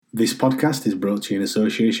This podcast is brought to you in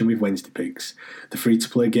association with Wednesday Pigs, the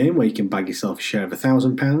free-to-play game where you can bag yourself a share of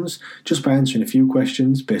 £1,000 just by answering a few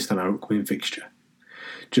questions based on our upcoming fixture.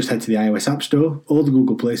 Just head to the iOS App Store or the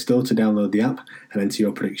Google Play Store to download the app and enter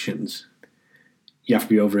your predictions. You have to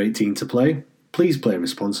be over 18 to play. Please play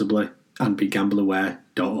responsibly and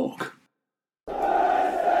begambleaware.org.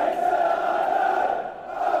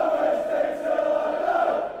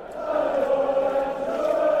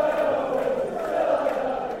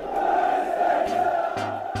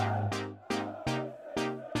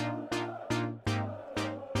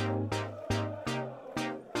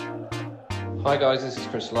 Hi guys, this is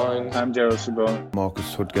Chris Lyons. I'm Gerald Sabone.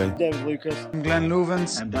 Marcus Hudgay. David Lucas. I'm Glenn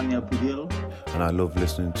Louvens. I'm Daniel Pudil. And I love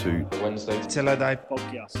listening to The Wednesday Till I Die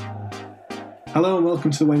Podcast. Hello and welcome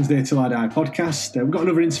to the Wednesday Till I Die podcast. We've got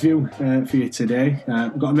another interview for you today.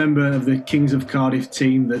 We've got a member of the Kings of Cardiff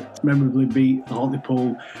team that memorably beat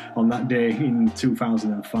Hartlepool on that day in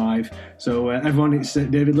 2005. So everyone, it's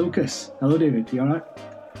David Lucas. Hello David, you alright?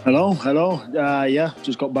 Hello. Yeah,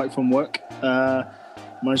 just got back from work.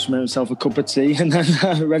 Managed to make myself a cup of tea and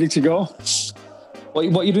then ready to go. What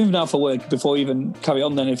are you doing now for work before you even carry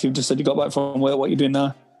on then? If you've just said you got back from work, what are you doing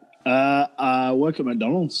now? I work at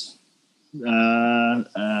McDonald's.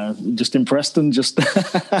 Just in Preston, just on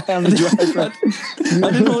the drive.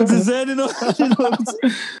 I didn't know what to say. I didn't know what to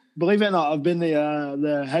say. Believe it or not, I've been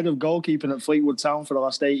the head of goalkeeping at Fleetwood Town for the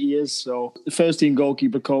last 8 years. So the first team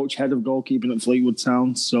goalkeeper coach, head of goalkeeping at Fleetwood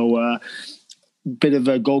Town. So bit of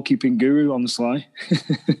a goalkeeping guru on the sly.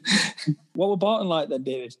 What were Barton like then,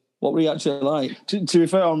 David? What were you actually like? To be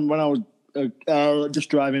fair, when I was just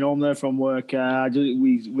driving home there from work, we had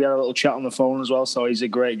a little chat on the phone as well. So he's a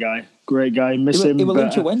great guy. Miss him. He will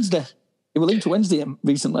link to Wednesday. He will link to Wednesday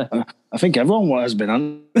recently. I think everyone has been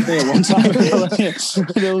on at one time. I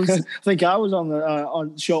think I was on the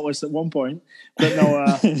on shortlist at one point, but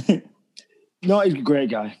no, he's a great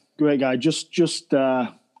guy. Just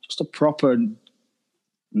a proper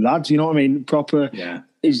lad. You know what I mean? Proper. Yeah.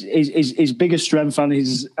 His biggest strength and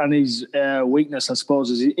his weakness, I suppose,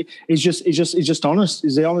 is he's just honest.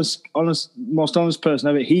 He's the most honest person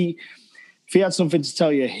ever. If he had something to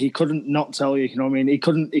tell you, he couldn't not tell you. You know what I mean? He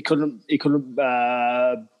couldn't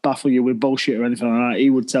baffle you with bullshit or anything like that. He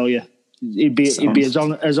would tell you. He'd be as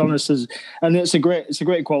honest as, and it's a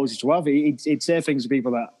great quality to have. He'd say things to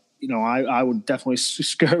people that, you know, I would definitely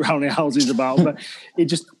skirt around the houses about, but he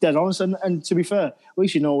just dead honest. And to be fair, at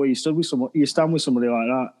least you know where you stood with someone. You stand with somebody like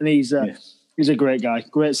that, and he's a great guy,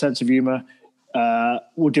 great sense of humour.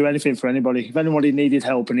 Would do anything for anybody. If anybody needed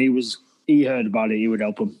help and he heard about it, he would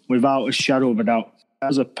help them without a shadow of a doubt.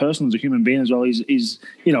 As a person, as a human being as well, he's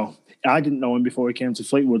you know, I didn't know him before he came to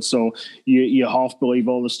Fleetwood, so you half believe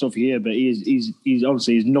all the stuff you hear, but he's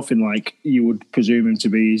obviously he's nothing like you would presume him to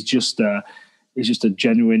be. He's just a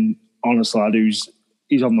genuine, honest lad who's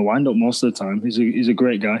on the wind up most of the time. He's a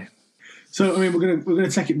great guy. So I mean, we're gonna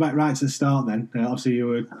take it back right to the start then. Obviously,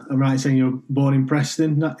 I'm right in saying you were born in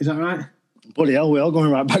Preston. Is that right? Bloody hell, we're all going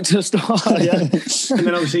right back to the start. Yeah. And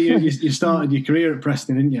then obviously you started your career at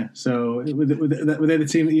Preston, didn't you? So were they the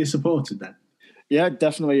team that you supported then? Yeah,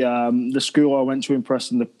 definitely. The school I went to in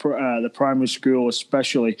Preston, the primary school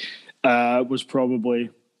especially, was probably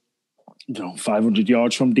 500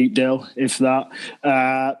 yards from Deepdale, if that.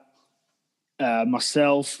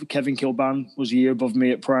 Myself, Kevin Kilban was a year above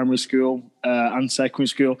me at primary school and secondary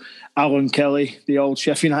school. Alan Kelly, the old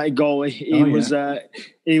Sheffield United goalie,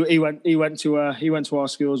 he went to our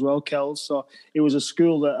school as well, Kells. So it was a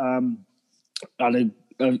school that had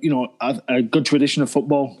a good tradition of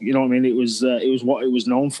football. You know what I mean? It was what it was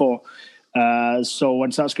known for. So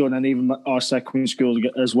went to that school, and then even our secondary school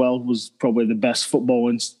as well was probably the best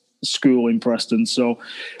footballing school in Preston. So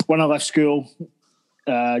when I left school,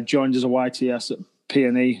 joined as a YTS at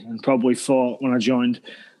P&E, and probably thought when I joined,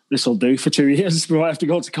 this will do for 2 years before I have to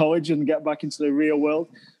go to college and get back into the real world.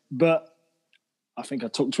 But I think I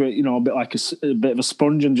took to it, a bit like a bit of a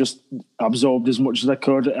sponge, and just absorbed as much as I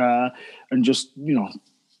could, and just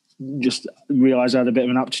realised I had a bit of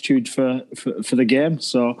an aptitude for the game.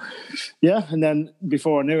 So, yeah, and then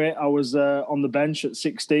before I knew it, I was on the bench at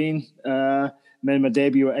 16, made my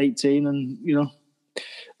debut at 18, and,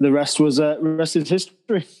 the rest is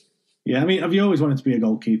history. Yeah, I mean, have you always wanted to be a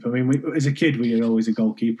goalkeeper? I mean, as a kid, were you always a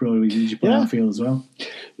goalkeeper, or did you play outfield as well?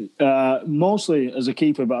 Mostly as a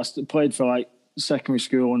keeper, but I played for secondary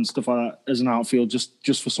school and stuff like that as an outfield,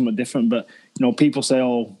 just for something different. But people say,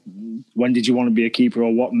 "Oh, when did you want to be a keeper,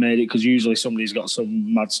 or what made it?" Because usually somebody's got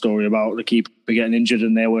some mad story about the keeper getting injured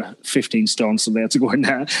and they were 15 stone, so they had to go in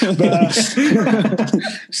there.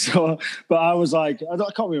 But I was like, I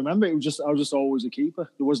can't really remember. I was just always a keeper.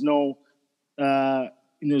 There was no.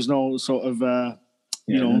 There's no sort of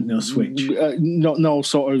no switch, no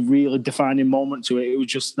sort of really defining moment to it. It was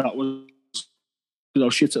just that was.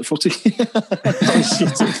 Shit at footy. Shit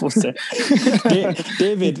at footy.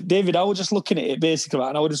 David, I was just looking at it basically,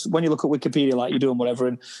 and I was just, when you look at Wikipedia, like you're doing whatever,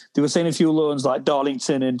 and they were saying a few loans like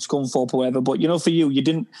Darlington and Scunthorpe or whatever. But for you,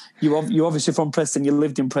 you're obviously from Preston. You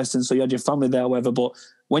lived in Preston, so you had your family there, or whatever. But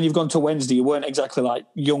when you've gone to Wednesday, you weren't exactly like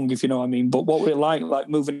young, if you know what I mean. But what were it like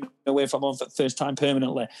moving away from home for the first time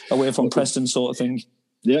permanently, away from Preston, sort of thing?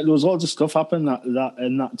 Yeah, there was loads of stuff happened that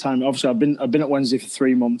in that time. Obviously, I've been at Wednesday for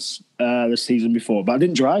 3 months this season before, but I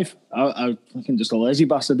didn't drive. I fucking just a lazy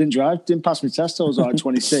bastard. Didn't drive. Didn't pass my test till I was like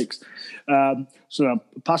 26. So I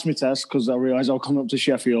passed my test because I realised I was coming up to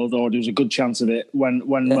Sheffield, or there was a good chance of it. When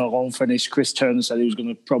my loan finished, Chris Turner said he was going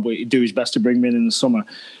to probably do his best to bring me in the summer.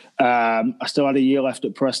 I still had a year left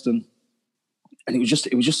at Preston, and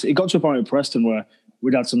it got to a point at Preston where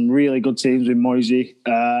we'd had some really good teams in Moisey,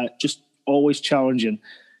 just always challenging.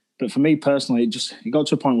 But for me personally, it got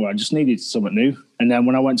to a point where I just needed something new. And then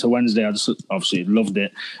when I went to Wednesday, I just obviously loved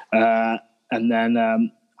it. And then,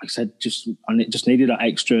 like I said, it just needed that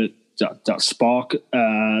extra, that spark,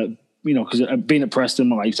 because being at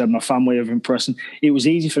Preston, like you said, my family are in Preston. It was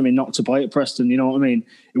easy for me not to play at Preston, you know what I mean?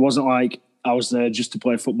 It wasn't like I was there just to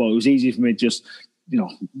play football. It was easy for me to just, go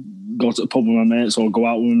to the pub with my mates or go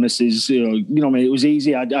out with my missus, you know what I mean? It was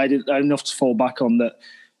easy. I had enough to fall back on that.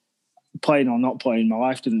 Playing or not playing, my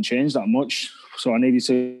life didn't change that much. So I needed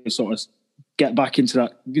to sort of get back into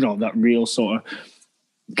that, that real sort of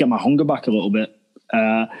get my hunger back a little bit.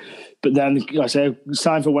 But then, like I say,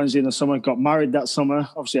 signed for Wednesday in the summer, got married that summer.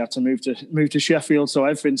 Obviously, I had to move to Sheffield. So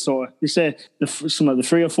everything sort of, they say some of the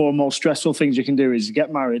 3 or 4 most stressful things you can do is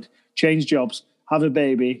get married, change jobs, have a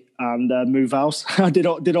baby, and move house. I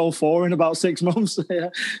did all 4 in about 6 months.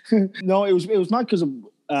 No, it was mad because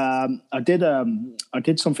I did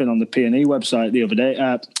something on the P&E website the other day,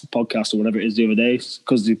 podcast or whatever it is the other day,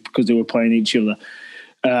 because they were playing each other,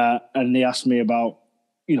 and they asked me about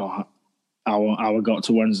how I got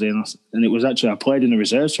to Wednesday, and it was actually I played in the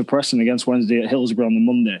reserves for Preston against Wednesday at Hillsborough on the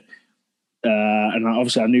Monday, and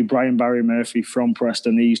obviously I knew Brian Barry Murphy from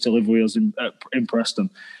Preston. He used to live with us in Preston,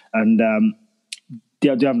 and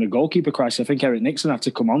they're having a goalkeeper crisis. I think Eric Nixon had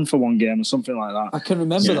to come on for one game or something like that. I can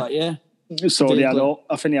remember that, yeah. So I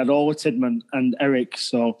think they had Ola Tidman and Eric.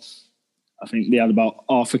 So I think they had about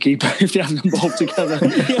half a keeper if they had them both together.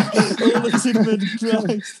 Ola Tidman,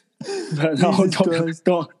 Christ. But no,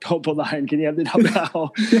 don't put that in. Can you edit that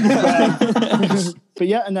out? But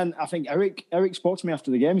yeah, and then I think Eric spoke to me after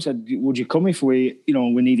the game. He said, "Would you come if we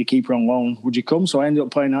need a keeper on loan? Would you come?" So I ended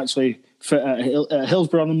up playing actually for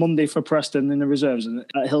Hillsborough on the Monday for Preston in the reserves, and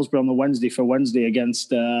at Hillsborough on the Wednesday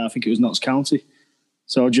against I think it was Notts County.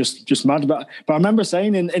 So just mad. But I remember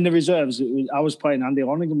saying in the reserves, I was playing, Andy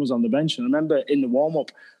Lonergan was on the bench. And I remember in the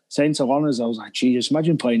warm-up saying to Lonners, I was like, Jesus,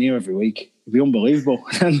 imagine playing here every week. It'd be unbelievable.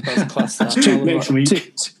 And class, next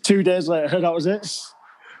week. 2 days later, that was it.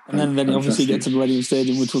 And then you obviously get to the Millennium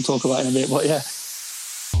Stadium, which we'll talk about in a bit. But yeah.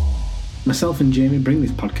 Myself and Jamie bring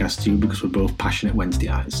this podcast to you because we're both passionate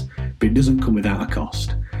Wednesdayites, but it doesn't come without a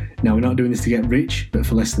cost. Now, we're not doing this to get rich, but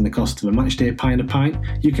for less than the cost of a matchday pie and a pint,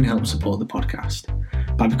 you can help support the podcast.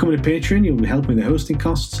 By becoming a patron, you'll be helping with the hosting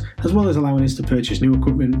costs, as well as allowing us to purchase new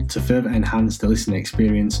equipment to further enhance the listening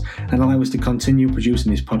experience and allow us to continue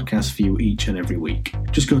producing this podcast for you each and every week.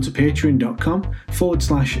 Just go to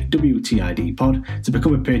patreon.com/WTID pod to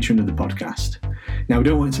become a patron of the podcast. Now, we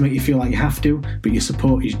don't want it to make you feel like you have to, but your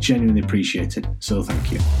support is genuinely appreciated, so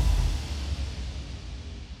thank you.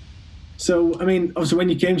 So, I mean, obviously, when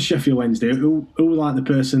you came to Sheffield Wednesday, who was like the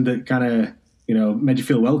person that kind of, made you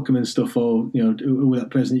feel welcome and stuff, or, who was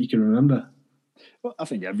that person that you can remember? Well, I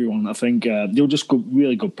think everyone. I think they were just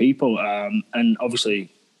really good people. And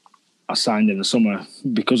obviously, I signed in the summer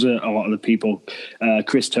because of a lot of the people.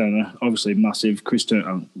 Chris Turner, obviously massive. Chris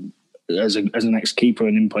Turner, as an ex-keeper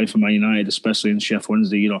and him playing for Man United, especially in Sheffield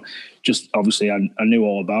Wednesday, just obviously I knew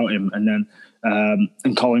all about him. And then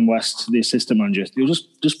and Colin West, the assistant manager, they were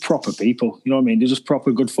just proper people. You know what I mean? They're just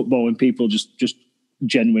proper good footballing people, just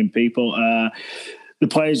genuine people. The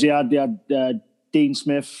players they had Dean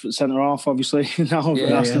Smith, centre half, obviously now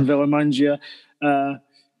Aston Villa manager. Prezi.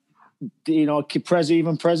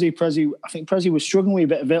 I think Prezi was struggling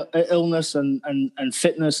with a bit of illness and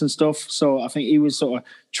fitness and stuff. So I think he was sort of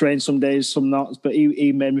trained some days, some not. But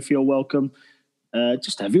he made me feel welcome.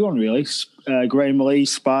 just everyone really. Graham Lee,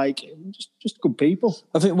 Spike, just good people.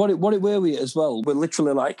 I think what it were we as well. We're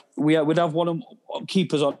literally like we'd have one of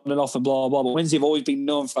keepers on and off and blah blah. But Wednesday have always been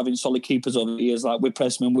known for having solid keepers over the years. Like with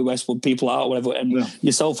Pressman, with Westwood, people out, whatever. And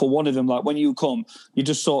yourself were one of them. Like when you come, you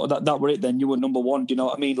just sort of that were it. Then you were number one. Do you know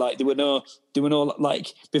what I mean? Like there were no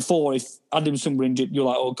like before. If Adamson were injured, you're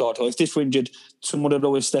like, oh god. Or if this were injured, someone would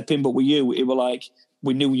always step in. But with you, it were like.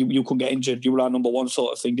 We knew you couldn't get injured. You were our number one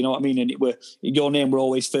sort of thing. You know what I mean? And your name were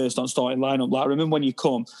always first on starting lineup. Like I remember when you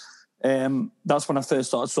come, that's when I first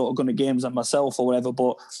started sort of going to games and myself or whatever.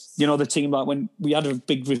 But you know the team, like when we had a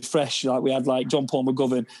big refresh, like we had like John Paul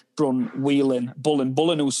McGovern, Brun, Whelan,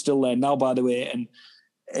 Bullen who's still there now by the way, and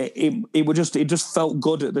it just felt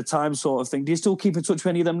good at the time sort of thing. Do you still keep in touch with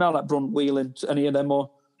any of them now, like Brun, Whelan, any of them or?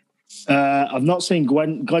 I've not seen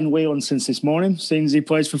Glenn Whelan since this morning, since he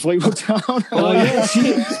plays for Fleetwood Town. Oh yeah,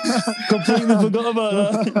 shit. Completely forgot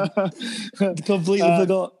about that. Completely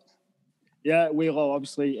forgot. Yeah, Whelan,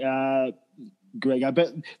 obviously, great guy.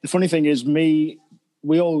 But the funny thing is, we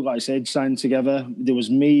all, like I said, signed together. There was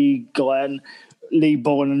me, Glenn, Lee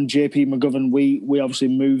Bullen, and JP McGovern. We obviously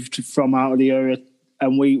moved from out of the area,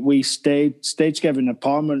 and we stayed together in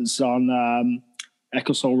apartments on.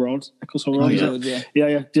 Ecclesall Road.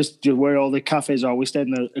 Yeah. Just where all the cafes are. We stayed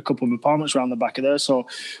in a couple of apartments around the back of there. So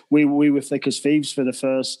we were thick as thieves for the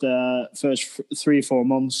first 3 or 4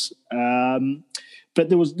 months. But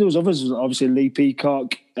there was others. Obviously, Lee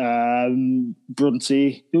Peacock,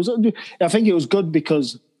 Brunty. I think it was good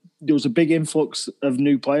because there was a big influx of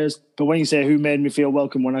new players. But when you say who made me feel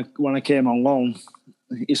welcome when I came on loan.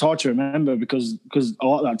 It's hard to remember because a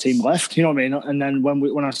lot of that team left, you know what I mean. And then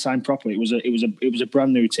when I signed properly, it was a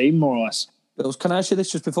brand new team more or less. Bills, can I ask you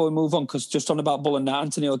this just before we move on? Because just on about Bullen now,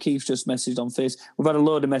 Anthony O'Keefe just messaged on Face. We've had a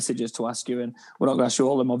load of messages to ask you, and we're not going to ask you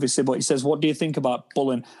all of them, obviously. But he says, "What do you think about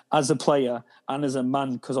Bullen as a player and as a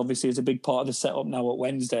man? Because obviously he's a big part of the setup now at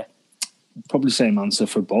Wednesday." Probably the same answer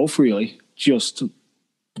for both, really. Just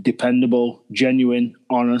dependable, genuine,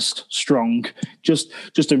 honest, strong. Just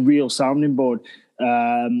a real sounding board.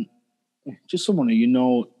 Just someone who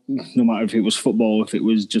no matter if it was football, if it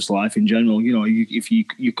was just life in general, if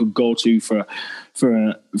you could go to for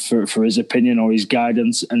his opinion or his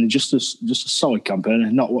guidance, and just a solid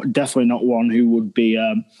campaigner. Definitely not one who would be.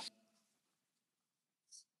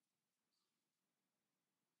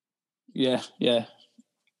 Yeah.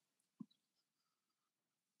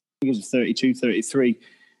 He was 32, 33.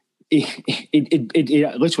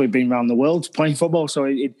 He'd literally been around the world playing football, so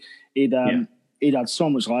he'd had so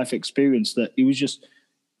much life experience that he was just.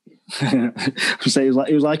 He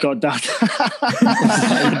was like our dad,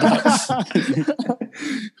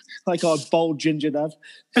 like our bold ginger dad.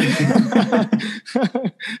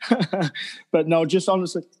 But no, just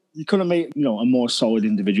honestly, you couldn't meet a more solid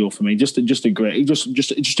individual for me. Just a great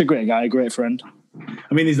guy, a great friend.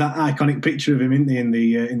 I mean, there's that iconic picture of him, isn't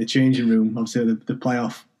there, in the changing room? Obviously, the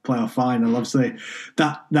playoff final. Obviously,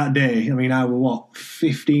 that day. I mean, I was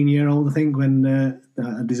 15-year-old, I think, when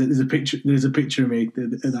there's a picture of me at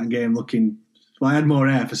that game looking. Well, I had more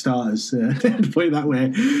hair for starters. To put it that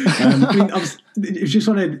way. I mean, I just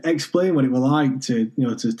want to explain what it was like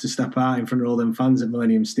to step out in front of all them fans at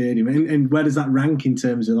Millennium Stadium, and where does that rank in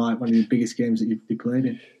terms of like one of the biggest games that you played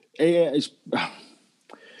in?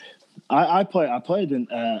 I played in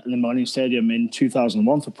the Millennium Stadium in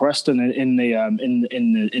 2001 for Preston in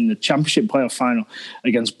the Championship playoff final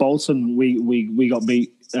against Bolton. We got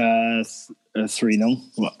beat 3-0.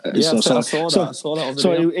 Yeah, I saw that.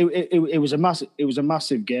 So it was a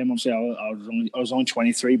massive game. Obviously, I was only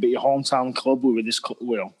 23, but your hometown club. We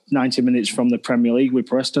were 90 minutes from the Premier League with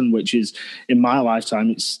Preston, which is in my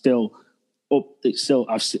lifetime.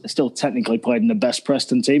 I've still technically played in the best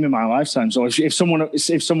Preston team in my lifetime. So if someone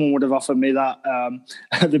would have offered me that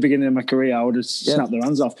at the beginning of my career, I would have snapped their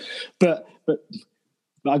hands off. But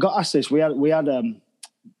I got asked this. We had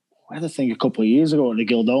a thing a couple of years ago at the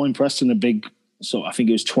Guildhall in Preston. I think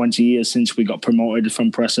it was 20 years since we got promoted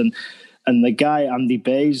from Preston, and the guy Andy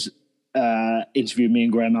Bays interviewed me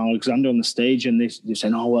and Graham Alexander on the stage, and they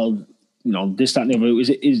said, "Oh well, this, that, and the other.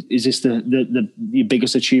 Is this your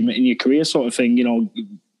biggest achievement in your career, sort of thing?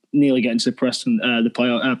 Nearly getting to Preston, the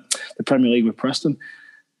Premier League with Preston."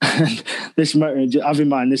 And this, have in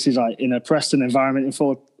mind, this is like in a Preston environment and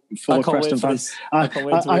full of Preston fans. I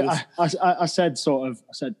said,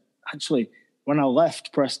 actually, when I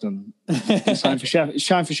left Preston, signed for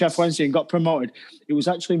Chef Wednesday and got promoted, it was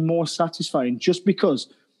actually more satisfying just because.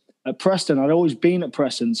 At Preston, I'd always been at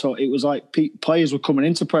Preston, so it was like players were coming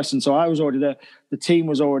into Preston, so I was already there. The team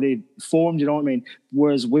was already formed, you know what I mean?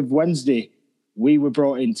 Whereas with Wednesday, we were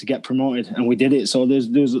brought in to get promoted, and we did it. So there's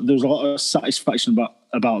a lot of satisfaction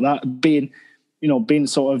about that being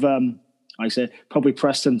sort of like I said, probably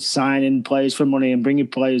Preston signing players for money and bringing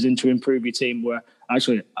players in to improve your team. Where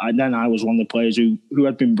actually, I was one of the players who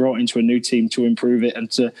had been brought into a new team to improve it and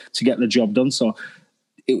to get the job done. So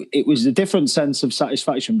it was a different sense of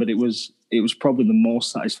satisfaction, but it was probably the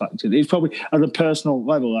most satisfactory. It's probably at a personal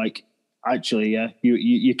level, like, actually, yeah,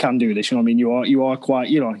 you can do this. You know what I mean? You are quite,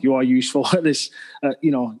 you are useful at this.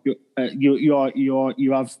 You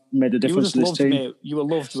have made a difference to this team. Mate. You were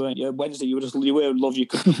loved, weren't you? Wednesday, you were loved.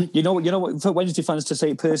 You know what? For Wednesday fans to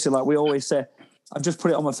say it personally, like we always say, I've just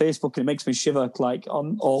put it on my Facebook and it makes me shiver. Like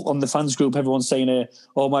on the fans group, everyone's saying,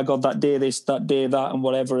 "Oh my God, that day this, that day that, and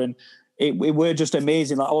whatever." And it were just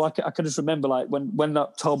amazing. Like, I can just remember, like when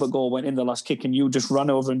that Talbot goal went in the last kick, and you just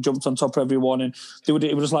ran over and jumped on top of everyone, and it was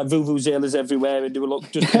just like vuvuzelas everywhere, and they were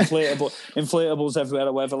just inflatables everywhere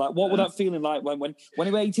or whatever. Like, what was that feeling like when it was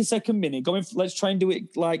 82nd minute going? Let's try and do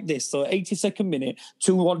it like this. So 82nd minute,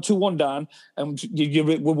 2-1 down, and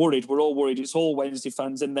we're worried. We're all worried. It's all Wednesday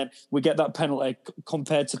fans, and then we get that penalty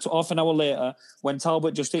compared to half an hour later when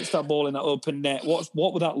Talbot just hits that ball in that open net. What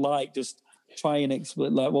was that like? Just try and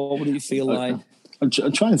explain, like, what would it feel like? I'm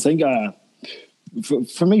trying to think.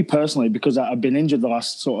 For me personally, because I've been injured the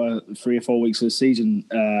last sort of 3 or 4 weeks of the season,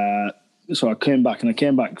 so I came back for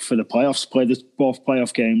the playoffs, played both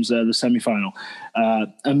playoff games, the semi-final,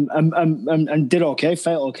 and did okay,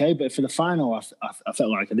 felt okay. But for the final, I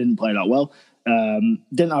felt like I didn't play that well.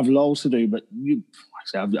 Didn't have loads to do, but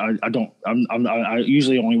I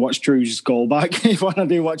usually only watch Drew's goal back when I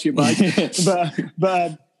do watch it back,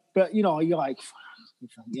 But you're like,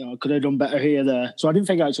 could have done better here, there. So I didn't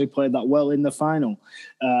think I actually played that well in the final.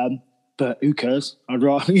 But who cares? I'd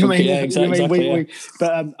rather. Exactly.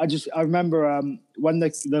 But I remember when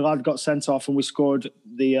the lad got sent off and we scored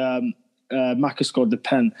Maka scored the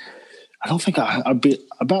pen. I don't think I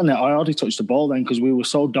already touched the ball then because we were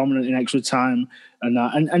so dominant in extra time and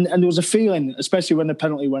that. And there was a feeling, especially when the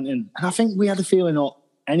penalty went in. And I think we had a feeling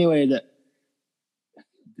anyway that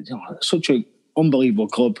such a unbelievable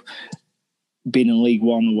club being in League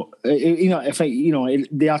One. They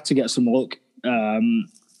had to get some luck.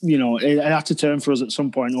 It had to turn for us at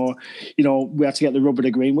some point, or we had to get the rubber to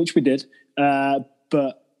green, which we did.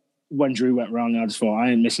 But when Drew went round, I just thought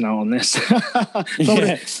I ain't missing out on this.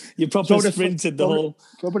 You probably sprinted the whole.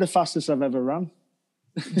 Probably the fastest I've ever ran.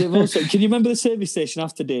 Can you remember the service station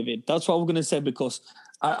after, David? That's what I'm going to say, because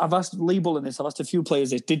I've asked Lee Bullen this. I've asked a few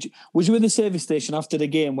players this. Was you in the service station after the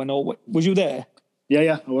game? Was you there?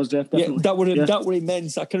 Yeah, I was there. Definitely. Yeah, that were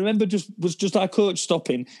immense. I can remember just our coach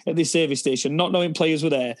stopping at this service station, not knowing players were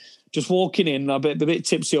there, just walking in. A bit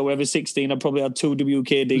tipsy or whatever. 16, I probably had 2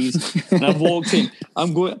 WKDs, and I've walked in.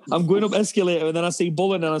 I'm going up escalator, and then I see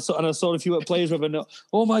Bullen, and I saw a few players. And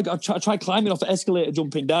oh my God! I tried climbing off the escalator,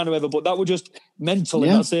 jumping down, or whatever. But that was just mental in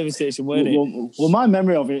that service station, weren't it? Well, my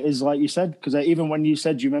memory of it is like you said, because even when you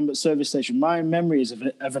said you remember service station, my memory is of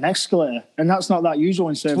an escalator, and that's not that usual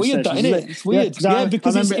in service stations. It's weird, isn't it? It's weird. Yeah,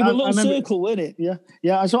 because it was a little circle, wasn't it? Yeah.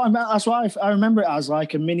 That's why I remember it as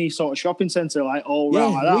like a mini sort of shopping centre, like all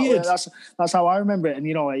around like that. Weird. That's how I remember it. And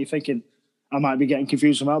you're thinking, I might be getting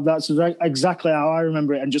confused from that. That's exactly how I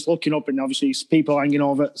remember it. And just looking up, and obviously people hanging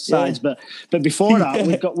over sides. Yeah. But before that,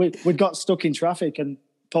 we'd got stuck in traffic, and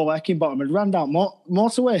Paul Eckingbottom had ran down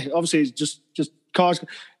motorway. Obviously, it's just cars.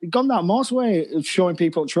 He'd gone down motorway showing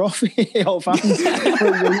people trophy old fans.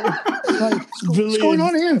 What's going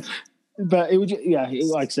on here? But it was,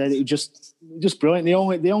 like I said, it was just brilliant.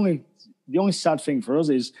 The only sad thing for us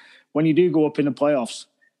is when you do go up in the playoffs,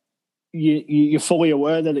 you're fully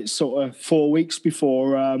aware that it's sort of 4 weeks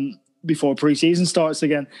before pre-season starts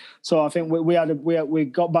again. So I think we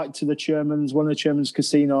got back to one of the chairman's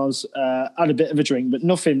casinos, had a bit of a drink, but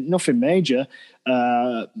nothing major.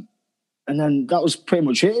 And then that was pretty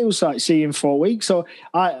much it. It was like seeing 4 weeks. So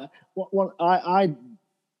I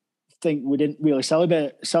think we didn't really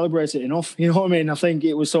celebrate it enough. You know what I mean? I think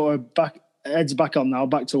it was sort of heads back on now,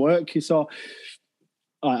 back to work. So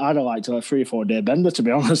I'd have liked a 3 or 4 day bender, to be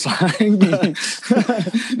honest.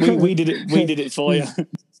 we did it for you.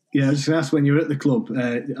 Yeah, I was just going to ask, when you were at the club,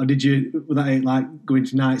 or did you, was that like going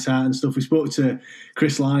to nights out and stuff? We spoke to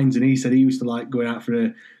Chris Lyons, and he said he used to like going out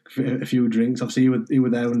for a few drinks. Obviously, you were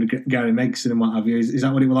there under Gary Megson and what have you. Is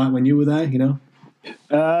that what it was like when you were there,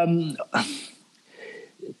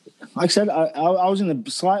 like I said, I was in a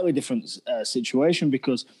slightly different situation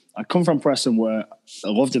because I come from Preston where I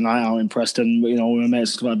loved a night out in Preston, with my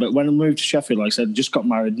mates. But when I moved to Sheffield, like I said, just got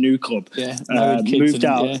married, new club,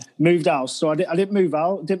 moved out. So I didn't move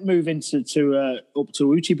out, didn't move into up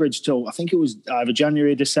to Uti Bridge till I think it was either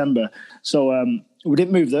January or December. So we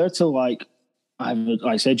didn't move there till like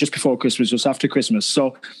I said, just before Christmas, just after Christmas.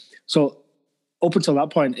 So up until that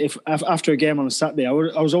point, if after a game on a Saturday, I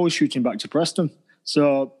was always shooting back to Preston.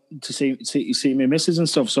 So to see my missus and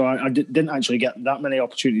stuff, so I didn't actually get that many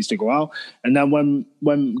opportunities to go out. And then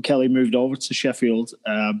when Kelly moved over to Sheffield,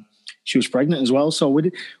 she was pregnant as well. So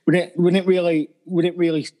we didn't really didn't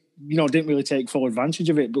really take full advantage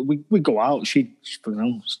of it. But we go out. She'd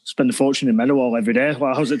spend a fortune in Meadowhall every day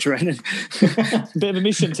while I was at training. Bit of a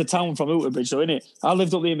mission to town from Outerbridge, though, innit? I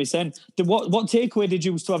lived up there myself. What takeaway did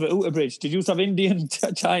you used to have at Outerbridge? Did you used to have Indian,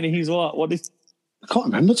 Chinese, what is? I can't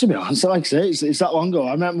remember, to be honest. Like I say, it's that long ago.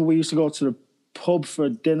 I remember we used to go to the pub for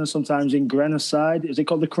dinner sometimes in Grenoside. Is it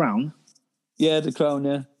called the Crown? Yeah, the Crown.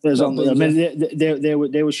 Yeah.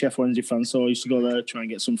 They were Chef Wednesday fans, so I used to go there try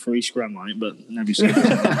and get some free scram light, but never used to.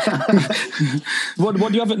 What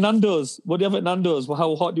do you have at Nando's? Well,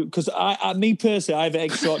 how hot do you? Because me personally, I have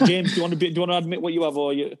extra hot. James, do you want to admit what you have,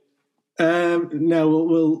 or you?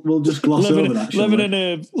 No, we'll just gloss over that. Living in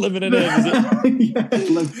herb, is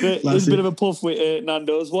it? There's a bit of a puff with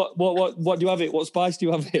Nando's. What do you have it? What spice do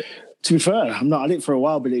you have it? To be fair, I've not had it for a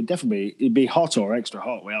while, but it'd be hot or extra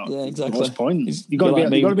hot. Yeah, exactly. What's the point? You got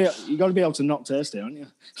to be able to not taste it, aren't you?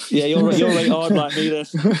 Yeah, you're right hard like me then.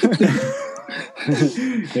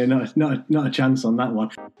 Yeah, not a chance on that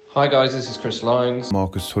one. Hi guys, this is Chris Lyons.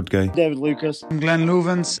 Marcus Hudgay. David Lucas. Glenn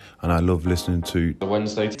Louvens. And I love listening to The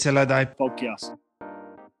Wednesday Till I Die podcast.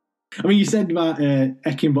 I mean, you said about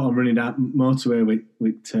Eckingbottom running down motorway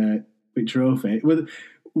with Trophy.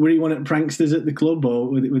 Were you one of the pranksters at the club, or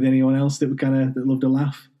with anyone else that loved a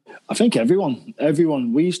laugh? I think everyone.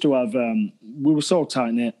 We used to have. We were so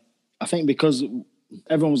tight knit. I think because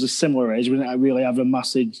everyone was a similar age, we didn't really have a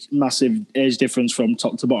massive age difference from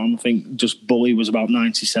top to bottom. I think just Bully was about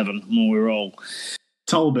 97 when we were all.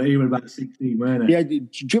 Talbot, he was about 16, weren't he? Yeah,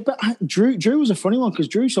 Drew was a funny one because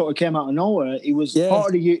Drew sort of came out of nowhere. He was part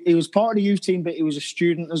of the youth team, but he was a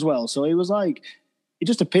student as well. So he was like, he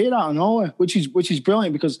just appeared out of nowhere, which is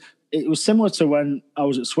brilliant because it was similar to when I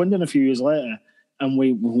was at Swindon a few years later and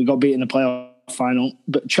we got beat in the playoff final.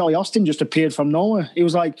 But Charlie Austin just appeared from nowhere. He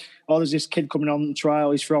was like, "Oh, there's this kid coming on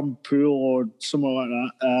trial. He's from Poole or somewhere like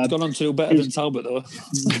that." He's gone on to do better than Talbot though.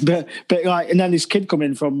 but like, and then this kid come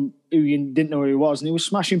in from who you didn't know who he was, and he was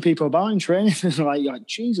smashing people about in training. like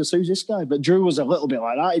Jesus, who's this guy? But Drew was a little bit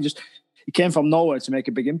like that. He came from nowhere to make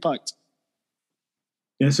a big impact.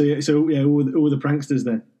 Yeah. So who were the pranksters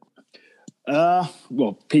then?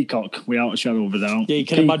 Well, Peacock, without a shadow of a doubt. Yeah, you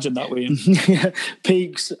can imagine that way.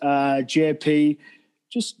 Peaks, JP,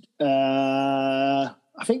 just I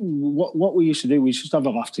think what we used to do, we just have a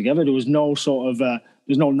laugh together. There was no sort of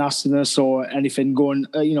there's no nastiness or anything going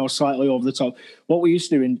slightly over the top. What we used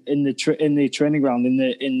to do in the training ground in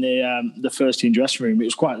the first team dressing room, it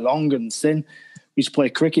was quite long and thin. We used to play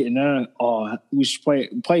cricket in there, or we used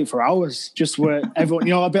to play it for hours, just where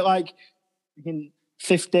everyone, a bit like in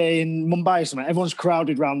Fifth Day in Mumbai or something. Everyone's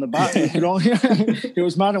crowded round the back. It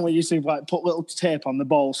was mad, and we used to put little tape on the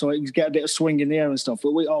ball so it could get a bit of swing in the air and stuff.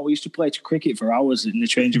 But we used to play cricket for hours in the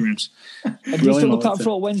changing rooms. And do you still look out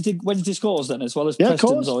for Wednesday scores then, as well as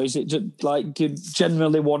Preston's, or is it just like, do you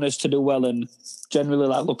generally want us to do well and generally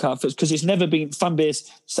look out for us? Because it's never been fan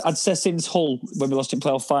base. I'd say since Hull when we lost in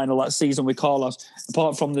playoff final that season with Carlos,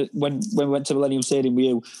 apart from when we went to Millennium Stadium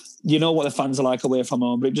with you know what the fans are like away from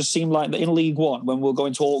home. But it just seemed like in League One, when we're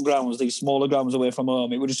going to all grounds, these smaller grounds away from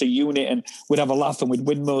home, it was just a unit and we'd have a laugh and we'd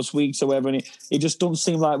win most weeks or whatever. And it just doesn't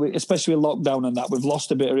seem like, especially with lockdown and that, we've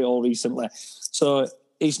lost a bit of it all recently. So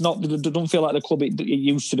it don't feel like the club it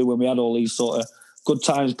used to do when we had all these sort of good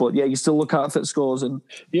times. But yeah, you still look out for the scores. And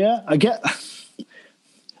yeah, I get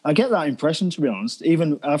that impression, to be honest.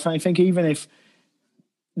 I think even if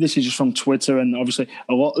this is just from Twitter, and obviously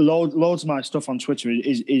loads of my stuff on Twitter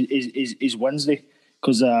is Wednesday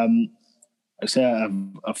because I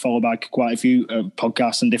follow back quite a few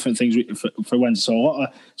podcasts and different things for Wednesday.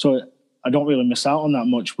 So I don't really miss out on that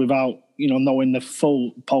much without knowing the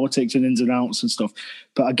full politics and ins and outs and stuff.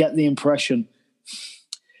 But I get the impression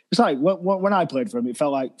it's like when I played for him, it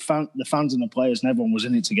felt like the fans and the players and everyone was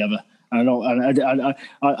in it together. I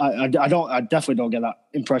definitely don't get that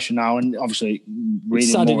impression now. And obviously,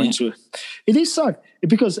 reading more into it, it is sad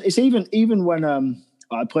because it's even when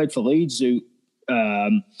I played for Leeds, who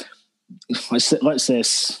let's say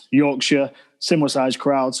Yorkshire, similar sized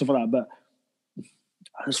crowd, stuff like that. But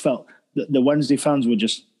I just felt that the Wednesday fans were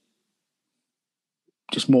just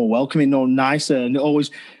more welcoming, nicer, and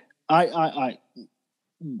always.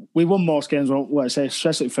 We won most games. Well, I say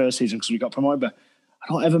especially first season because we got promoted, but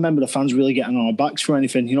I don't ever remember the fans really getting on our backs for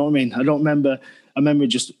anything. You know what I mean? I don't remember. I remember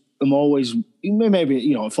just I'm always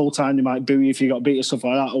maybe at full time they might boo you if you got beat or stuff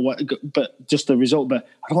like that, or what. But just the result. But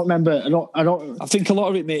I don't remember. I don't. I think a lot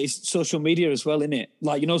of it, mate, is social media as well, isn't it?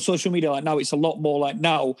 Like social media. Like now, it's a lot more like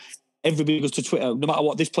now. Everybody goes to Twitter, no matter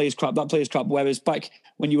what. This player's crap, that player's crap. Whereas back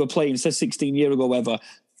when you were playing, say 16 years ago, whatever.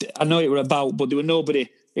 I know it were about, but there were nobody.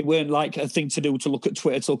 It weren't like a thing to do to look at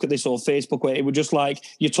Twitter, to look at this or Facebook. Where it was just like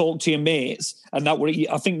you talk to your mates, and that were.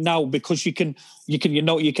 I think now because you can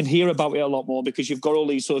hear about it a lot more because you've got all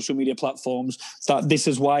these social media platforms. That this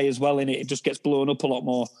is why as well. In it just gets blown up a lot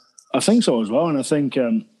more. I think so as well, and I think.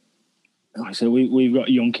 Like I said, we've got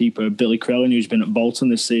a young keeper, Billy Crellin, who's been at Bolton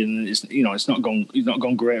this season. It's not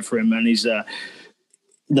gone great for him, and he's the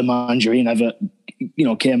manager. He never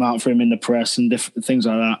came out for him in the press and different things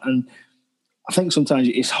like that. And I think sometimes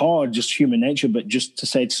it's hard, just human nature, but just to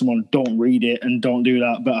say to someone, don't read it and don't do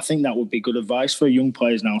that. But I think that would be good advice for young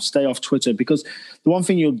players now. Stay off Twitter, because the one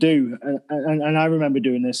thing you'll do, and I remember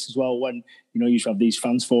doing this as well when, you used to have these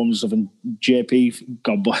fans forums of, and JP,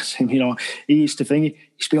 God bless him, he used to think, he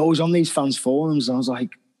used to be always on these fans forums. And I was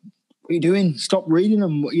like, what are you doing? Stop reading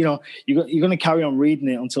them. You're going to carry on reading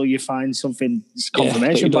it until you find something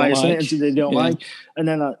confirmation bias in it that they don't like. And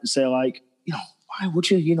then I say why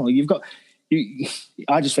would you? You've got.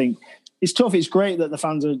 I just think it's tough. It's great that the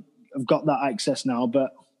fans have got that access now,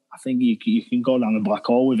 but I think you can go down the black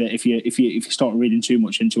hole with it if you start reading too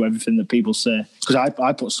much into everything that people say. Because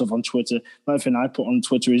I put stuff on Twitter. Everything I put on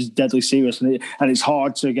Twitter is deadly serious, and it's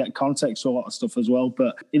hard to get context to a lot of stuff as well.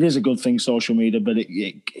 But it is a good thing, social media, but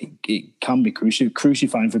it can be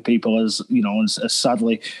crucifying for people, as as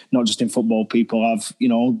sadly, not just in football, people have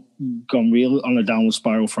gone real on a downward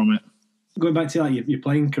spiral from it. Going back to your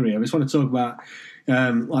playing career, I just want to talk about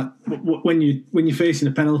when you're facing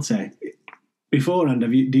a penalty. Beforehand,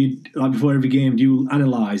 before every game, do you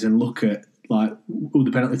analyse and look at who the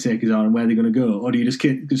penalty takers are and where they're going to go, or do you just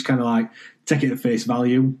kind of take it at face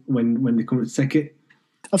value when they come to take it?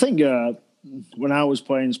 I think when I was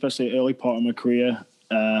playing, especially early part of my career,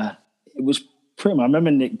 it was pretty much. I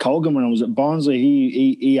remember Nick Colgan when I was at Barnsley.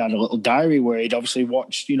 He had a little diary where he'd obviously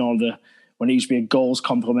watched when it used to be a goals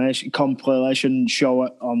compilation show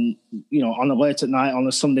on a late at night on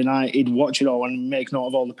a Sunday night. He'd watch it all and make note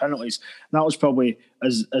of all the penalties. And that was probably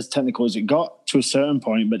as technical as it got to a certain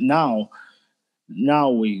point. But now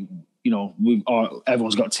everyone's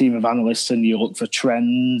got a team of analysts, and you look for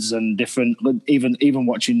trends and different. Even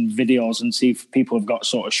watching videos and see if people have got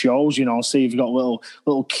sort of shows. See if you've got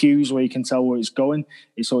little cues where you can tell where it's going.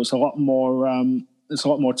 So it's a lot more. It's a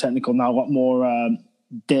lot more technical now. A lot more.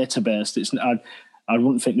 Database. I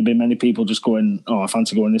wouldn't think there'd be many people just going, I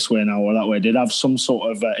fancy going this way now or that way. They'd have some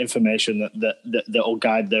sort of information that'll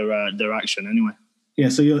guide their action anyway. Yeah.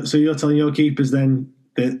 So you're telling your keepers then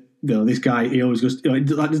that this guy, he always goes.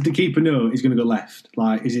 Does the keeper know he's going to go left?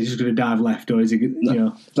 Is he just going to dive left, or is he?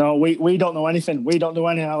 No, we don't know anything. We don't do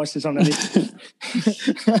any analysis on anything.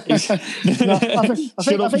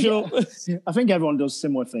 I think everyone does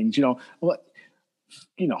similar things.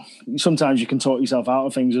 Sometimes you can talk yourself out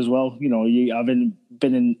of things as well. I've been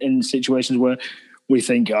in situations where we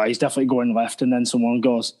think, he's definitely going left, and then someone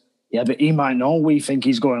goes, yeah, but he might know we think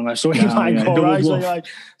he's going left, so he might go right.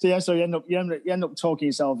 So you end up talking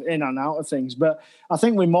yourself in and out of things. But I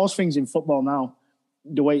think with most things in football now,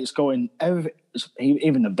 the way it's going,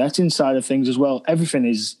 even the betting side of things as well,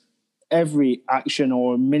 every action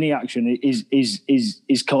or mini action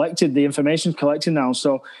is collected. The information's collected now.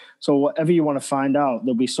 So whatever you want to find out,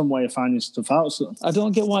 there'll be some way of finding stuff out. So I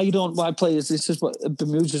don't get why players. This is what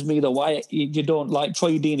bemuses me though. Why you don't like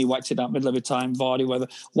Troy Deeney whacked it out middle every time, Vardy, whatever.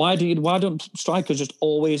 Why don't strikers just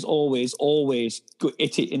always go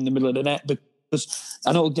hit it in the middle of the net? Because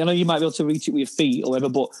I know you might be able to reach it with your feet or whatever,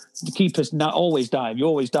 but the keepers not always dive. You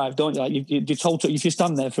always dive, don't you? You're told to, if you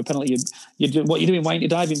stand there for a penalty, what you're doing, why aren't you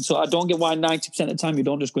diving? So I don't get why 90% of the time you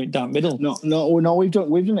don't just go down middle. No, we've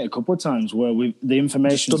done it a couple of times where the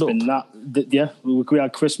information's been we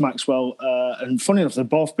had Chris Maxwell, and funny enough, they've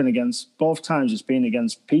both times it's been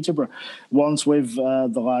against Peterborough. Once with the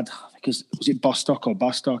lad, because was it Bostock or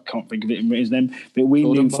Bastock? Can't think of his name, but we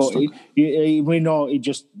know he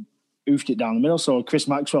just oofed it down the middle. So Chris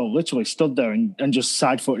Maxwell literally stood there and just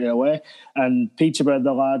side-footed it away. And Peterborough,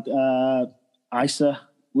 the lad, Isa,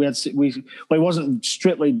 it wasn't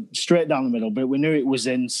straight down the middle, but we knew it was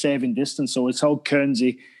in saving distance. So we told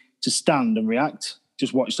Kernsey to stand and react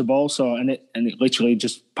just watch the ball. So and it literally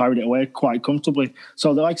just parried it away quite comfortably.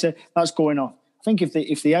 So like I said, that's going off. I think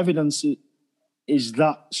if the evidence is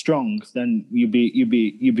that strong, then you'd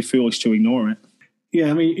be foolish to ignore it. Yeah,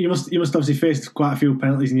 I mean, you must obviously faced quite a few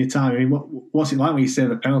penalties in your time. I mean, what's it like when you save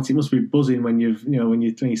a penalty? It must be buzzing when you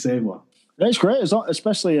save one. It's great,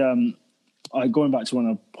 especially going back to when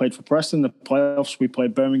I played for Preston, the playoffs. We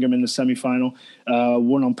played Birmingham in the semi-final,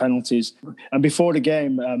 won on penalties. And before the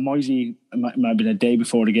game, Moisey, it might have been a day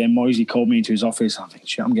before the game, Moisey called me into his office. I think,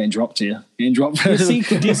 shit, I'm getting dropped here. Getting dropped. Do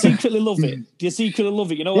you secretly love it? Do you secretly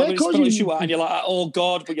love it? You know, when it's going to shoot out and you're like, oh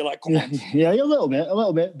God, but you're like, come on. Yeah, a little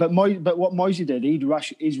bit. But what Moisey did,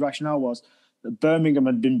 his rationale was that Birmingham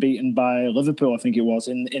had been beaten by Liverpool, I think it was,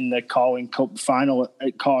 in the Carling Cup final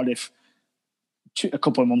at Cardiff a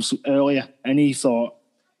couple of months earlier, and he thought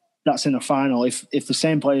that's in a final. If the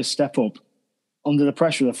same players step up under the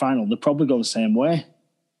pressure of the final, they'll probably go the same way.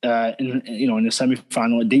 In the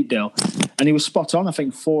semi-final at Deepdale, and he was spot on. I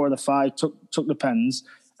think 4 of the 5 took the pens,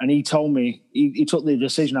 and he told me he took the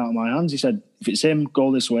decision out of my hands. He said, if it's him,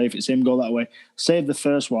 go this way. If it's him, go that way. Save the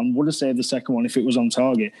first one. Would have saved the second one if it was on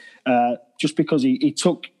target. Just because he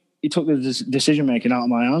took the decision making out of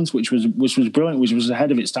my hands, which was brilliant, which was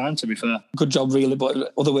ahead of its time, to be fair. Good job, really,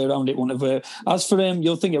 but other way around it wouldn't have. As for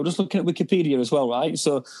your thing, I'm just looking at Wikipedia as well, right?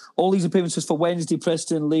 So all these appearances for Wednesday,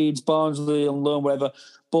 Preston, Leeds, Barnsley, on loan, whatever.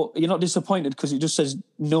 But you're not disappointed because it just says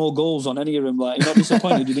no goals on any of them. Like, you're not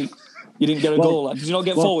disappointed you didn't get a goal. Like, did you not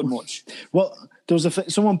get forward much? Well, there was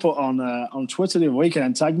someone put on Twitter the other weekend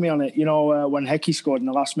and tagged me on it. You know, when Hecky scored in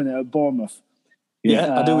the last minute at Bournemouth.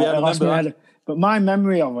 Yeah, I do. Yeah, I remember that. But my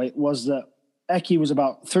memory of it was that Eki was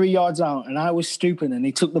about 3 yards out and I was stooping and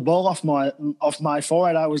he took the ball off my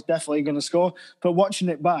forehead. I was definitely going to score. But watching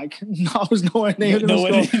it back, I was nowhere near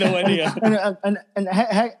going to score. Nowhere near. and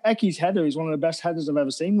Eki's header is one of the best headers I've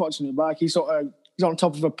ever seen watching it back. He's on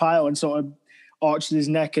top of a pile and sort of arches his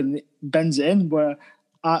neck and bends it in. Where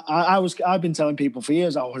I've been telling people for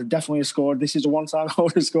years I would have definitely scored. This is the one time I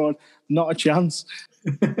would have scored. Not a chance.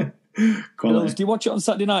 Do you watch it on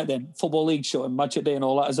Saturday night then? Football League show and Match of Day and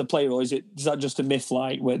all that as a player, or is that just a myth?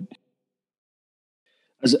 Like,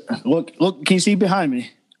 look, can you see behind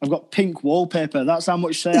me? I've got pink wallpaper. That's how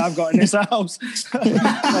much say I've got in this house.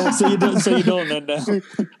 So you don't then.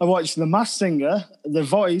 I watched The Masked Singer, The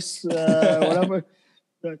Voice, whatever.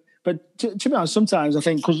 But to be honest, sometimes I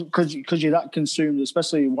think because you're that consumed,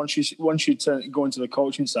 especially once you go into the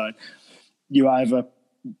coaching side, you either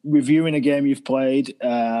reviewing a game you've played,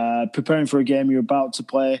 preparing for a game you're about to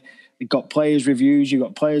play. You've got players' reviews. You've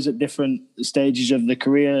got players at different stages of the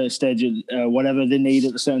career, whatever they need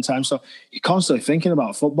at a certain time. So you're constantly thinking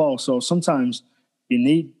about football. So sometimes you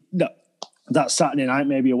need that Saturday night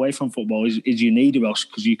maybe away from football is you need it, else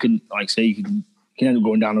because you can, like say, you can end up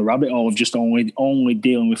going down a rabbit hole of just only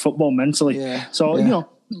dealing with football mentally. Yeah. So you know,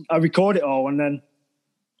 I record it all and then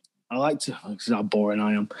I like to. This is how boring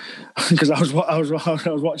I am because I was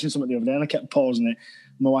watching something the other day and I kept pausing it.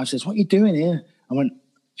 My wife says, "What are you doing here?" I went,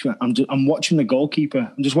 "I'm watching the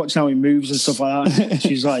goalkeeper. I'm just watching how he moves and stuff like that."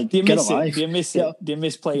 She's like, "Get a life." Do you miss it? Do you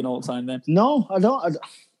miss playing all the time then? No, I don't.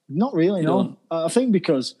 Not really. No, I think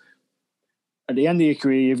because at the end of your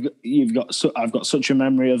career, I've got such a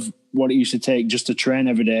memory of what it used to take just to train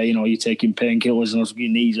every day. You know, you're taking painkillers and your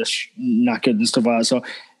knees are knackered and stuff like that. So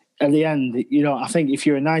at the end, you know, I think if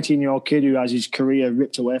you're a 19-year-old kid who has his career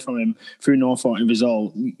ripped away from him through no fault of his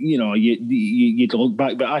own, you know, you'd look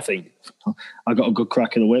back. But I think I got a good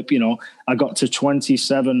crack of the whip. You know, I got to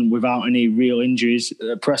 27 without any real injuries.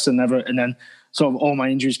 Preston never, and then sort of all my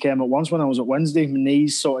injuries came at once when I was at Wednesday. My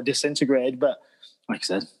knees sort of disintegrated, but like I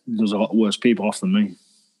said, there's a lot worse people off than me.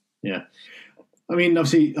 Yeah. I mean,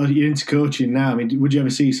 obviously, you're into coaching now. I mean, would you ever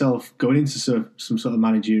see yourself going into some sort of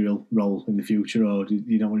managerial role in the future, or do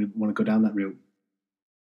you don't want to go down that route?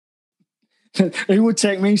 Who would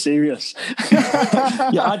take me serious?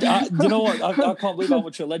 Yeah, you know what? I can't believe how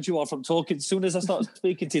much I led you on from talking. As soon as I started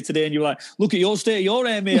speaking to you today, and you were like, "Look at your state of your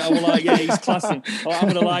air, mate," I was like, "Yeah, he's classy. Oh, I'm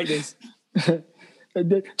going to like this."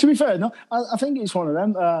 To be fair, no, I think it's one of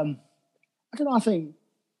them. I don't know. I think,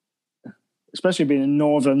 especially being in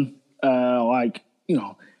Northern. I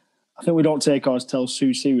think we don't take ourselves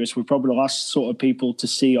too serious. We're probably the last sort of people to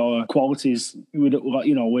see our qualities. We're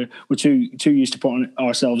too used to putting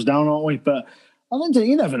ourselves down, aren't we? But I think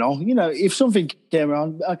you never know. You know, if something came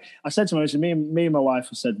around, I said to me and my wife,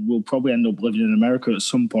 I said we'll probably end up living in America at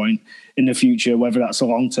some point in the future, whether that's a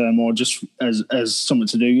long term or just as something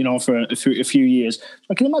to do, you know, for a few years.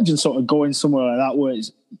 I can imagine sort of going somewhere like that where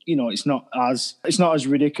it's not as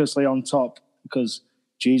ridiculously on top because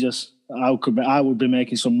Jesus. I would be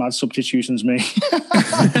making some mad substitutions, me.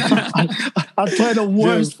 I'd play the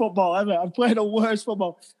worst football ever. I played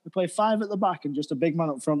 5 at the back and just a big man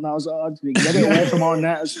up front. That was get it away from our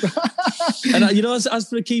nets. And you know, as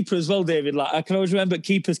for the keeper as well, David, like I can always remember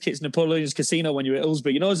keepers' kits, Napoleon's Casino when you were at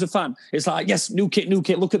Hillsborough. You know, as a fan, it's like, yes, new kit.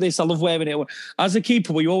 Look at this, I love wearing it. As a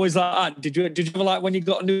keeper, were you always like that? Did you ever like when you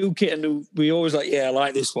got a new kit and were you always like, yeah, I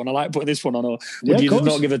like this one, I like putting this one on, or would you just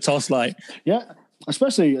not give a toss? Like, yeah.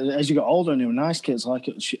 Especially as you got older and there were nice kids like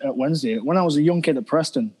at Wednesday. When I was a young kid at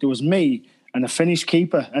Preston, there was me and a Finnish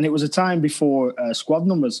keeper, and it was a time before squad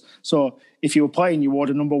numbers. So if you were playing, you wore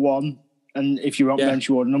the number 1, and if you were on bench,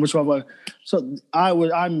 you wore the number 12. So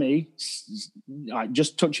I'm me,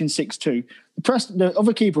 just touching 6'2". The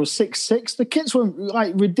other keeper was 6'6". The kits were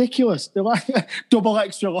like ridiculous. They're like double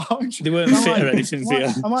extra large. They weren't fit or anything for you.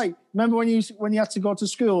 I'm like, remember when you had to go to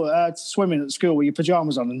school, to swimming at school with your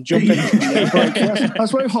pajamas on and jump in?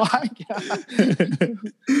 That's what it was like.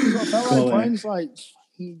 It's like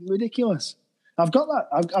ridiculous. I've got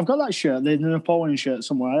that shirt, the Napoleon shirt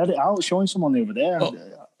somewhere. I had it out showing someone the other day.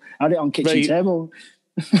 I had it on kitchen table.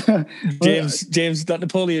 James, that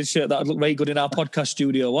Napoleon shirt that would look very good in our podcast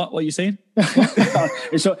studio. What are you saying?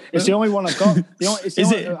 It's the only one I've got.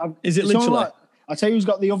 Is it literally? I'll tell you who's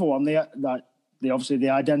got the other one. The obviously the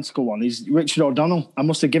identical one is Richard O'Donnell. I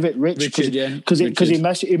must have given it Rich because he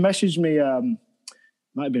messaged me.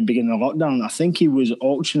 Might have been beginning of lockdown. I think he was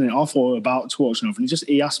auctioning it off or about to auction off, and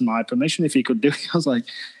he asked my permission if he could do it. I was like,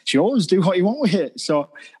 "Sure, do what you want with it." So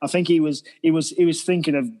I think he was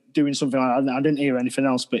thinking of doing something like that. I didn't hear anything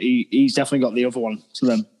else, but he's definitely got the other one to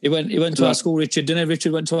them. He went to our school, Richard. Didn't he?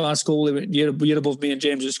 Richard went to our school. You're above me and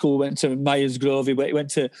James at school. Went to Myers Grove. He went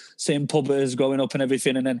to same pub as growing up and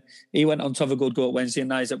everything, and then he went on to have a good go at Wednesday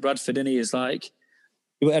night at Bradford. And he is like,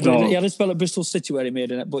 he had a spell at Bristol City where he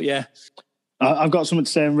made it, but yeah. I've got something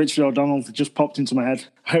to say, and Richard O'Donnell just popped into my head.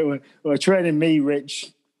 We're training me,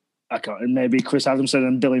 Rich, and maybe Chris Adamson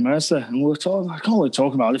and Billy Mercer, and we're talking. I can't really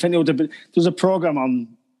talk about it. I think there's a program on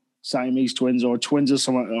Siamese twins or twins or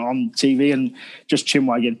something on TV, and just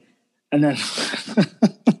chinwagging, and then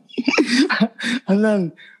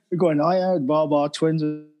we're going, I heard Bar twins,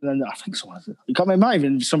 and then I think someone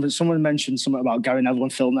mentioned something about Gary Neville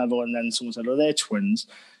and Phil Neville, and then someone said, "Oh, they're twins."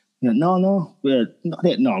 No, we're not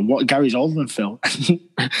it. No, what? Gary's older than Phil.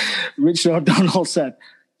 Richard O'Donnell said,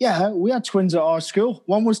 "Yeah, we had twins at our school.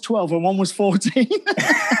 One was 12 and one was 14."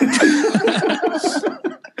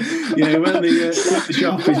 Yeah, when the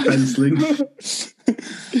shop is penciling.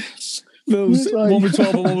 One was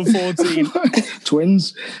 12 and one was 14.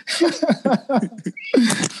 Twins.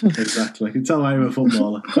 Exactly. I can tell I'm a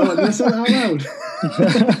footballer. Oh, did I say that out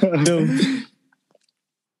loud? No.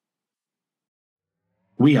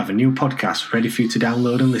 We have a new podcast ready for you to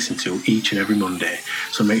download and listen to each and every Monday,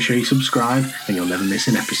 so make sure you subscribe and you'll never miss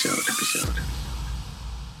an episode.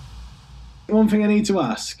 One thing I need to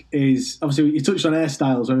ask is, obviously you touched on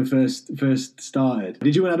hairstyles when we first started.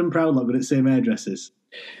 Did you and Adam Proudlock go to the same hairdressers?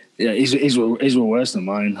 Yeah, his were worse than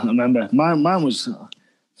mine. I remember mine was.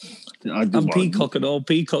 I'm Peacock and all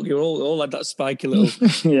Peacock. You're all like that spiky little.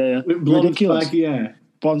 yeah. Blonde, ridiculous. spiky hair.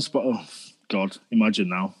 Blonde spot. Oh God! Imagine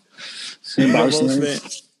now. It's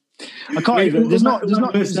embarrassing. I can't even. There's no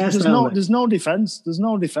defense. There's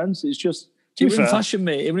no defense. It's just. It was in fashion,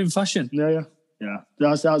 mate. It was in fashion. Yeah.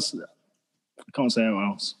 That's. I can't say anything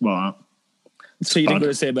else about that. So you didn't go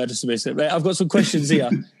to say about this, basically. Right, I've got some questions here,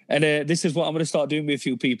 and this is what I'm going to start doing with a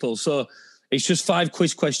few people. So it's just 5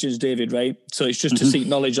 quiz questions, David. Right. So it's just to seek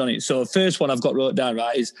knowledge on it. So first one I've got wrote down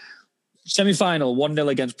right is semi-final 1-0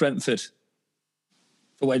 against Brentford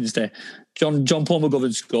for Wednesday. John Paul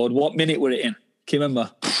McGovern scored. What minute were it in? Can you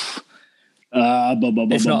remember?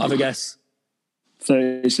 If not, have a guess.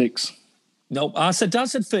 36. No, I said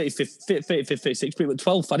 35th, 36, but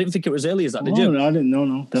 12th. I didn't think it was as early as that, did you? No, I didn't.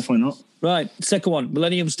 No, definitely not. Right, second one,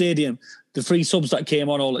 Millennium Stadium. The 3 subs that came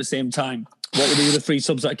on all at the same time. What were the other 3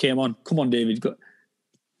 subs that came on? Come on, David. Go.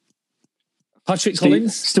 Patrick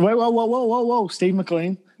Collins. Whoa. Steve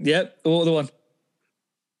McLean. Yep. What other one?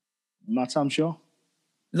 Matt Hamshaw.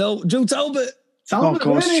 No, Joe Talbot. Of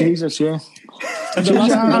course, Jesus, yeah.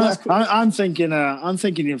 I'm thinking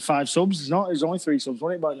in 5 subs. It's only 3 subs,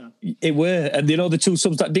 wasn't it, by now? It were, and you know the 2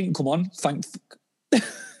 subs that didn't come on.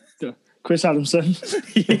 Chris Adamson.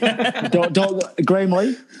 Yeah. don't Graham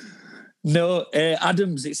Lee. No,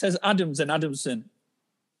 Adams. It says Adams and Adamson.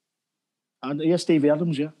 Stevie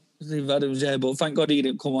Adams, yeah. Stevie Adams, yeah, but thank God he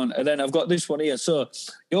didn't come on. And then I've got this one here. So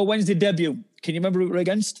your Wednesday debut. Can you remember who we were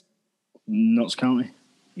against? Notts County.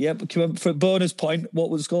 Yeah, but for a bonus point, what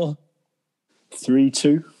was the score?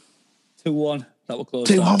 3-2. 2-1. That were close.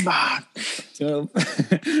 2-1, man. So,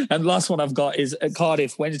 and the last one I've got is at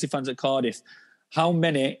Cardiff, Wednesday fans at Cardiff. How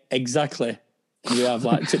many exactly do we have?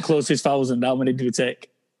 Like, to closest 1,000, how many do we take?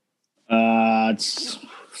 It's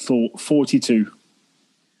 42.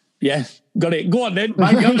 Yeah, got it. Go on then.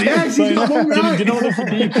 Yes, he's got one right. Do you know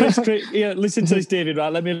listen to this, David,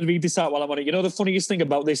 right? Let me read this out while I'm on it. You know, the funniest thing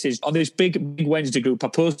about this is on this big Wednesday group, I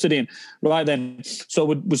posted in right then. So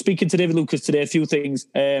we're speaking to David Lucas today, a few things.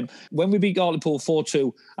 When we beat Hartlepool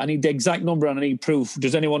 4-2, I need the exact number and I need proof.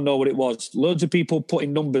 Does anyone know what it was? Loads of people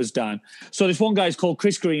putting numbers down. So this one guy's called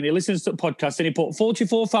Chris Green. He listens to the podcast and he put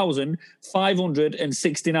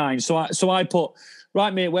 44,569. So I put,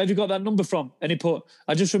 right, mate, where have you got that number from? And he put,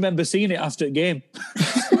 I just remember seeing it after a game.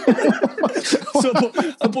 So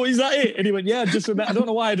I put, is that it? And he went, yeah, I don't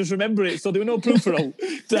know why, I just remember it. So there were no proof for all.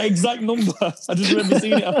 The exact number. I just remember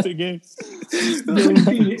seeing it after a game.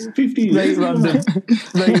 15 Right random.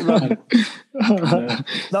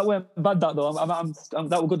 That went bad, that though.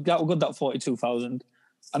 That was good, that 42,000.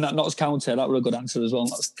 And that not as counter. That were a good answer as well.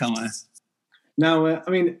 That's counter. Now, I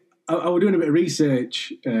was doing a bit of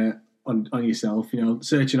research on yourself,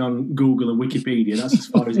 searching on Google and Wikipedia. That's as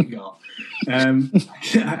far as it got.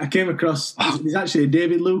 I came across, there's actually a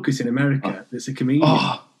David Lucas in America that's a comedian.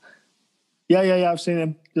 Oh. Yeah, I've seen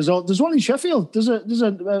him. There's one in Sheffield. There's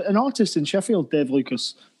an artist in Sheffield, David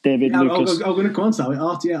Lucas. I'm going to come on to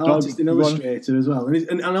that. Artist and illustrator as well.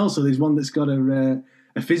 And also there's one that's got a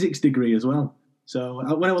physics degree as well. So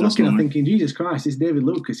when I was looking, I'm thinking, Jesus Christ, this David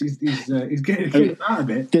Lucas, he's getting out a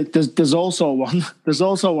bit. There's also one.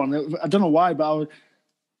 I don't know why, but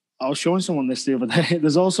I was showing someone this the other day.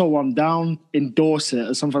 There's also one down in Dorset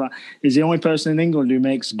or something like that. He's the only person in England who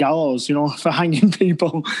makes gallows, for hanging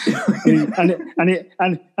people. He is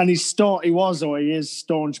staunch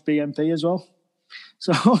BNP as well.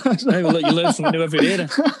 So hey, well, look, you learn something new every day. Then.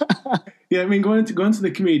 Yeah, going to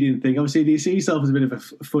the comedian thing. Obviously, do you see yourself as a bit of a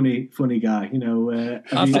funny guy?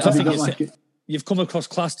 You've come across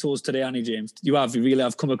class to us today, Annie James. You really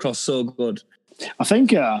have come across so good. I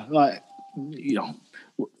think,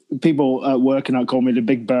 people at work and that call me the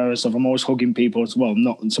big bear and stuff. I'm always hugging people. Well,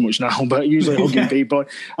 not so much now, but usually hugging people.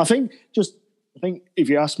 I think if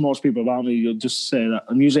you ask most people about me, you'll just say that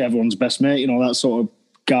I'm usually everyone's best mate. That sort of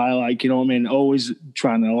guy, always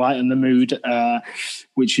trying to lighten the mood,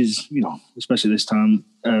 which is, especially this time,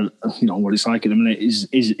 what it's like at the minute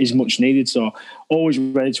is much needed. So always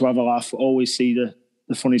ready to have a laugh, always see the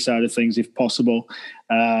funny side of things if possible.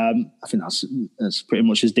 I think that's pretty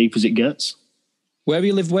much as deep as it gets. Where are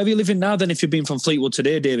you living now then, if you've been from Fleetwood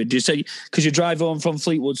today, David? Do you say, because you drive home from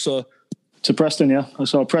Fleetwood, so... To Preston, yeah.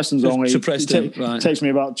 So Preston's only... To Preston, right. It takes me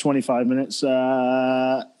about 25 minutes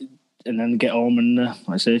and then get home and, like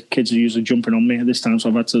I say, kids are usually jumping on me at this time, so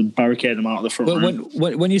I've had to barricade them out of the front room.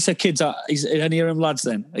 When you say kids, is any of them lads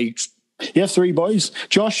then? Yeah, 3 boys.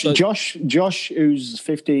 Josh, who's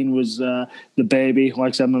 15, was the baby. Like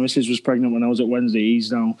I said, my missus was pregnant when I was at Wednesday.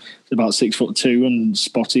 He's now about 6'2" and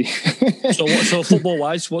spotty. So football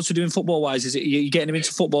wise, what's he doing football wise? Is it you getting him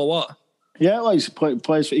into football? What? Yeah, like he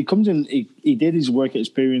plays. He comes in. He did his work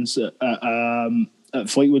experience at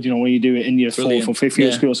Fleetwood. When you do it in your 4th or 5th year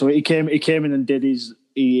of school. So he came in and did his.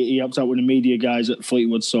 He helped out with the media guys at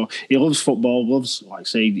Fleetwood, so he loves football. Loves, like I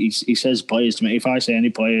say, he says players to me. If I say any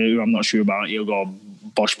player who I'm not sure about, he'll go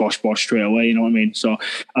bosh straight away. You know what I mean? So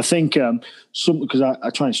I think because I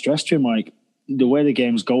try and stress to him, like, the way the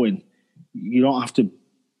game's going, you don't have to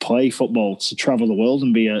play football to travel the world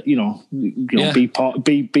and be be part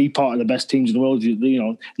of the best teams in the world.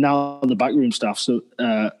 Now the backroom staff's a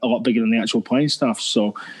lot bigger than the actual playing staff.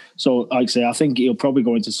 So like I say, I think he'll probably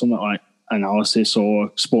go into something like analysis or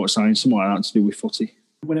sports science, something like that to do with footy.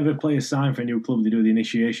 Whenever players sign for a new club, they do the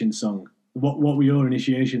initiation song. What were your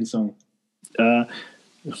initiation song? The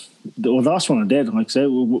last one I did, like I said,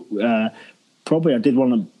 probably I did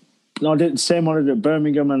one. I did the same one I did at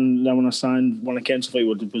Birmingham, and then when I came to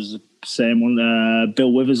Fleetwood, it was the same one.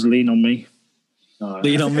 Bill Withers, Lean on Me.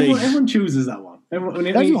 Lean on Me. Everyone chooses that one.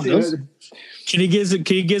 Everyone does. Can you give us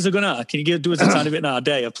a gun? Can you do us a tiny bit now,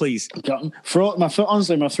 dare you, please?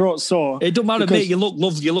 Honestly, my throat's sore. It don't matter, mate. You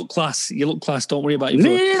look class. Don't worry about your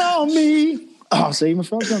throat. Lean on me. Oh, see, my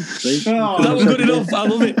throat's gone. That was good enough. I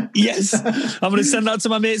love it. Yes. I'm going to send that to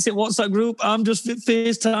my mates in WhatsApp group. I'm just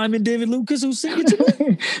FaceTiming David Lucas, who's singing to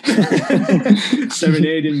me.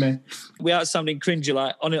 Serenading me. We are sounding cringy,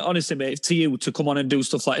 like, honestly, mate, to you to come on and do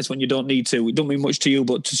stuff like this when you don't need to. It don't mean much to you,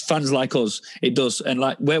 but to fans like us, it does. And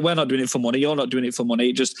like, we're not doing it for money. You're not doing it for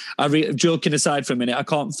money. Joking aside for a minute, I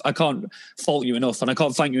can't fault you enough, and I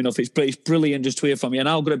can't thank you enough. It's brilliant just to hear from you. And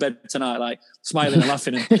I'll go to bed tonight, like, smiling and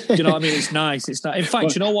laughing. And, do you know what I mean? It's nice. nice. It's not. In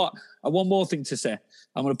fact, you know what? One more thing to say.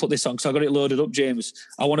 I'm going to put this on because I got it loaded up, James.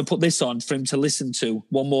 I want to put this on for him to listen to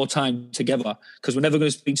one more time together because we're never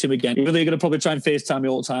going to speak to him again. Even though you're going to probably try and FaceTime me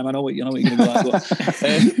all the time. I know what you're going to be like. But,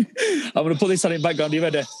 I'm going to put this on in background. Are you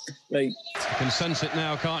ready? Right. You can sense it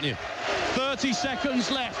now, can't you? 30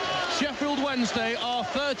 seconds left. Sheffield Wednesday are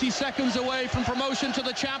 30 seconds away from promotion to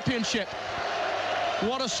the Championship.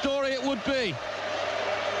 What a story it would be.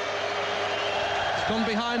 It's gone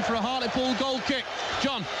behind for a Hartlepool goal kick.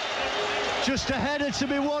 John. Just a header to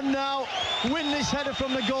be won now. Win this header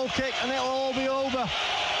from the goal kick and it'll all be over.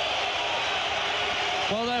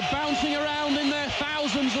 Well, they're bouncing around in their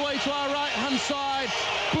thousands away to our right-hand side.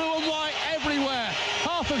 Blue and white everywhere.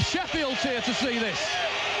 Half of Sheffield's here to see this.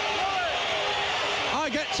 I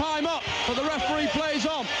get time up, but the referee plays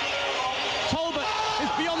on. Talbot is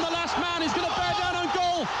beyond the last man. He's going to bear down on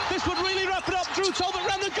goal. This would really wrap it up. Drew Talbot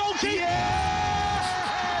round the goal keep.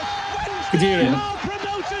 Wednesday are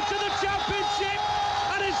promoted to the Championship,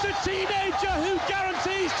 and it's the teenager who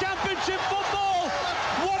guarantees Championship football.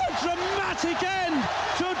 What a dramatic end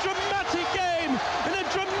to a dramatic game in a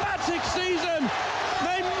dramatic season.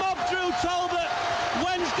 They mobbed Drew Talbot.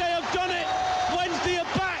 Wednesday have done it. Wednesday are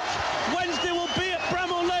back. Wednesday will be at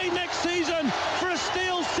Bramall Lane next season for a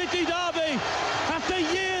Steel City derby. After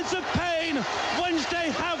years of pain, Wednesday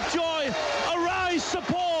have joy. Arise, Sir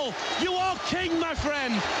Paul. You are king, my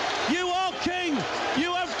friend. You are king.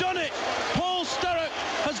 You have done it. Paul Sturrock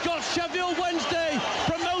has got Sheffield Wednesday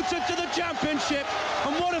promoted to the Championship.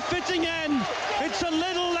 And what a fitting end. It's a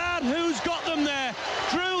little lad who's got them there.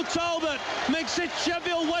 Drew Talbot makes it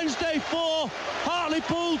Sheffield Wednesday 4,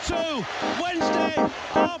 Hartlepool 2. Wednesday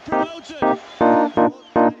are promoted.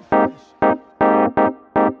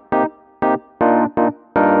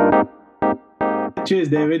 Cheers,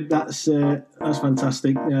 David. That's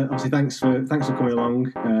fantastic. Obviously, thanks for coming along.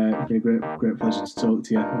 It's been a great pleasure to talk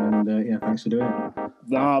to you, and thanks for doing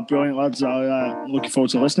it. Brilliant, lads. I'm looking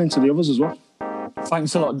forward to listening to the others as well.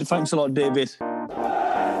 Thanks a lot, David.